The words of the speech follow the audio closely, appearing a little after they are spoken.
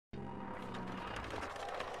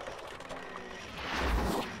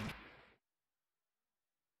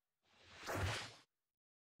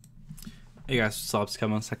Hey guys, what's up? It's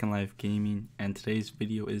Kevin on Second Life Gaming, and today's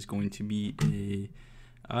video is going to be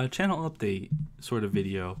a channel update sort of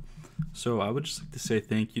video. So I would just like to say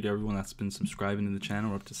thank you to everyone that's been subscribing to the channel.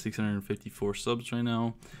 We're up to 654 subs right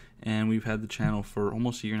now, and we've had the channel for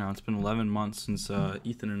almost a year now. It's been 11 months since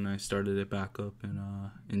Ethan and I started it back up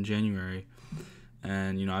in January.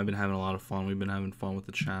 And you know, I've been having a lot of fun. We've been having fun with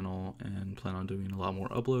the channel and plan on doing a lot more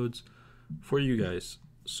uploads for you guys.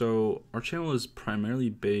 So our channel is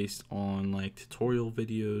primarily based on like tutorial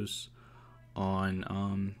videos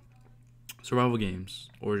on survival games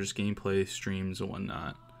or just gameplay streams and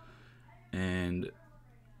whatnot. And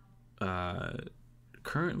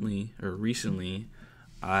recently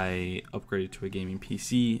I upgraded to a gaming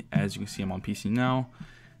PC. As you can see, I'm on PC now.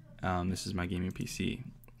 This is my gaming PC,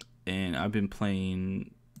 and I've been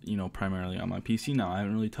playing, you know, primarily on my PC now. I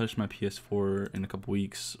haven't really touched my PS4 in a couple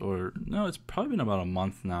weeks, or no, it's probably been about a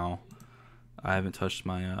month now. I haven't touched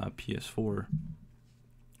my PS4,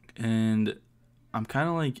 and I'm kind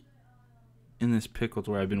of like in this pickle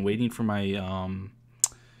where I've been waiting for my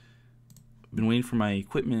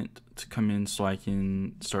equipment to come in so I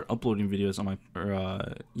can start uploading videos on my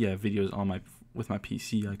videos on my with my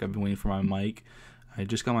PC. Like, I've been waiting for my mic. I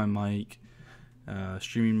just got my mic.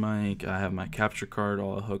 Streaming mic. I have my capture card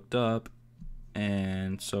all hooked up,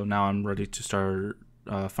 and so now I'm ready to start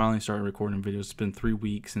finally start recording videos. It's been 3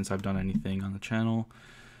 weeks since I've done anything on the channel,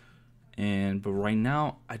 but right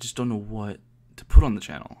now I just don't know what to put on the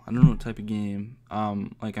channel. I don't know what type of game.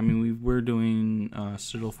 We're doing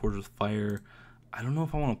Citadel Forged with Fire. I don't know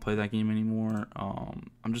if I want to play that game anymore.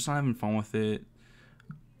 I'm just not having fun with it.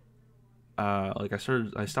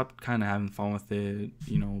 I stopped kind of having fun with it,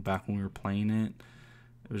 you know, back when we were playing it.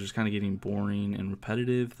 It was just kind of getting boring and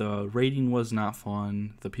repetitive. The raiding was not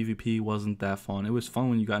fun. The PvP wasn't that fun. It was fun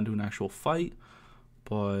when you got into an actual fight,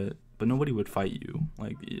 but nobody would fight you.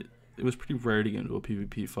 Like, it was pretty rare to get into a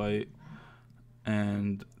PvP fight.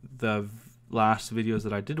 And the last videos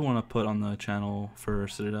that I did want to put on the channel for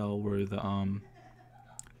Citadel were the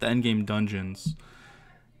endgame dungeons.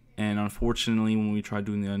 And unfortunately, when we tried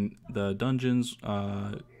doing the dungeons,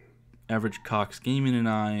 Average Cox Gaming and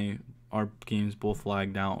our games both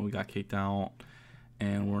lagged out, and we got kicked out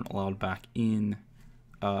and weren't allowed back in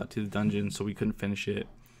to the dungeon, so we couldn't finish it.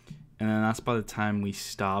 And then that's by the time we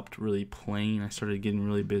stopped really playing. I started getting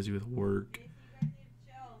really busy with work,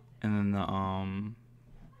 and then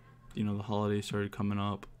the holidays started coming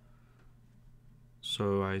up,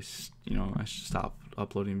 so I stopped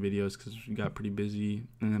uploading videos because we got pretty busy.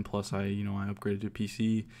 And then plus I upgraded to a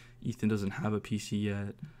PC. Ethan doesn't have a PC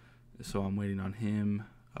yet, so I'm waiting on him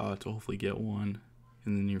to hopefully get one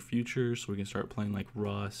in the near future so we can start playing like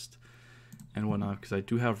Rust and whatnot, because I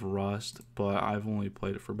do have Rust, but I've only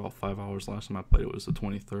played it for about 5 hours. Last time I played it was the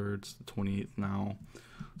 23rd. It's the 28th now,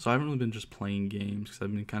 so I haven't really been just playing games because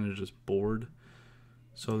I've been kind of just bored.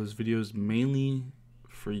 So this video is mainly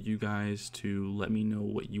for you guys to let me know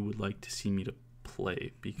what you would like to see me to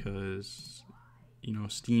play, because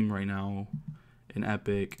Steam right now and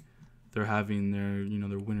Epic, they're having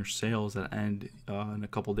their winter sales that end in a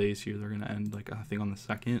couple days here. They're gonna end, like, I think on the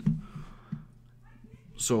 2nd.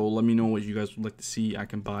 So let me know what you guys would like to see. I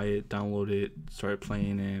can buy it, download it, start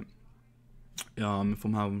playing it. If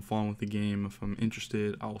I'm having fun with the game, if I'm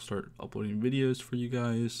interested, I'll start uploading videos for you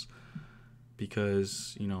guys,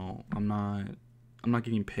 because I'm not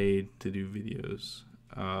getting paid to do videos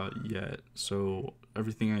yet. So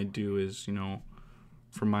everything I do is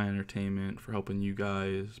for my entertainment, for helping you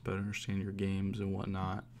guys better understand your games and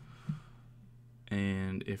whatnot.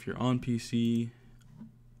 And if you're on PC,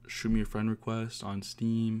 shoot me a friend request on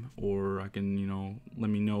Steam, or I can let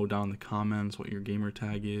me know down in the comments what your gamer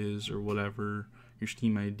tag is or whatever, your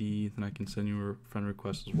Steam ID, then I can send you a friend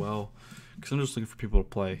request as well, because I'm just looking for people to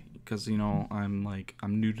play. Because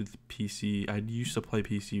I'm new to the PC. I used to play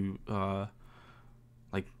PC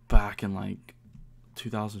like back in like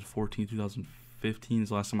 2014, 2015 is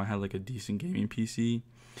the last time I had like a decent gaming PC,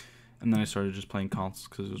 and then I started just playing consoles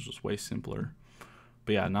because it was just way simpler.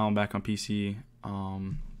 But yeah, now I'm back on PC.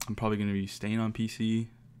 I'm probably going to be staying on PC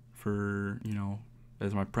for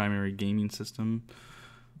as my primary gaming system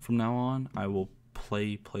from now on. I will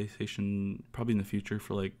play PlayStation probably in the future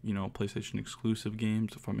for like PlayStation exclusive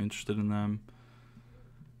games if I'm interested in them.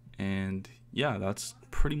 And yeah, that's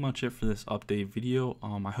pretty much it for this update video.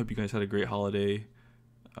 I hope you guys had a great holiday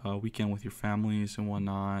weekend with your families and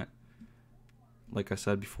whatnot. Like I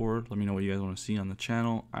said before, let me know what you guys want to see on the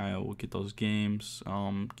channel. I will get those games.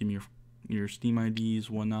 Give me your Steam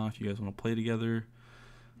IDs, whatnot, if you guys want to play together.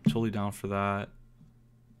 I'm totally down for that.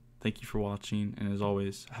 Thank you for watching, and as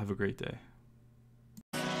always, have a great day.